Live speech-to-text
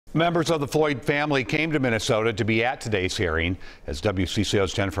Members of the Floyd family came to Minnesota to be at today's hearing. As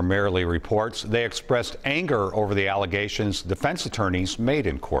WCCO's Jennifer Mayerle reports, they expressed anger over the allegations defense attorneys made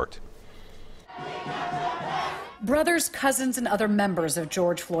in court. Brothers, cousins, and other members of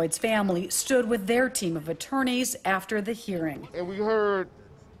George Floyd's family stood with their team of attorneys after the hearing. And we heard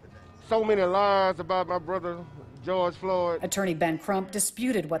so many lies about my brother, George Floyd. Attorney Ben Crump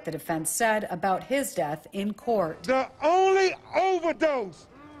disputed what the defense said about his death in court. The only overdose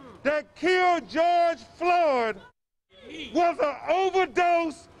that killed George Floyd was an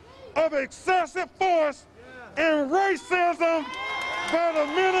overdose of excessive force and racism by the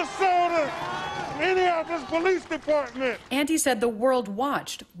Minneapolis Police Department. And he said the world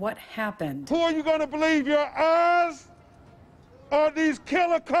watched what happened. Who are you going to believe, your eyes or these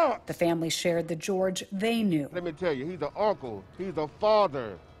killer cops? The family shared the George they knew. Let me tell you, he's an uncle, he's a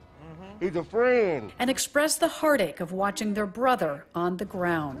father, he's a friend. And expressed the heartache of watching their brother on the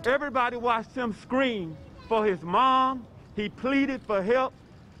ground. Everybody watched him scream for his mom. He pleaded for help,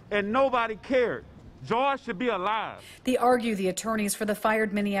 and nobody cared. George should be alive. They argue the attorneys for the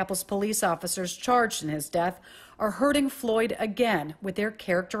fired Minneapolis police officers charged in his death are hurting Floyd again with their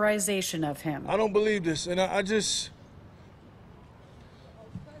characterization of him. I don't believe this, and I just...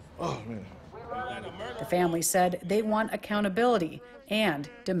 Oh, man. The family said they want accountability and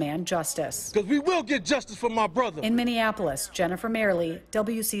demand justice. Because we will get justice for my brother. In Minneapolis, Jennifer Mayerle,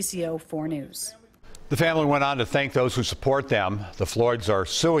 WCCO 4 News. The family went on to thank those who support them. The Floyds are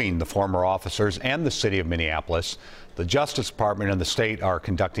suing the former officers and the city of Minneapolis. The Justice Department and the state are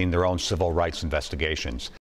conducting their own civil rights investigations.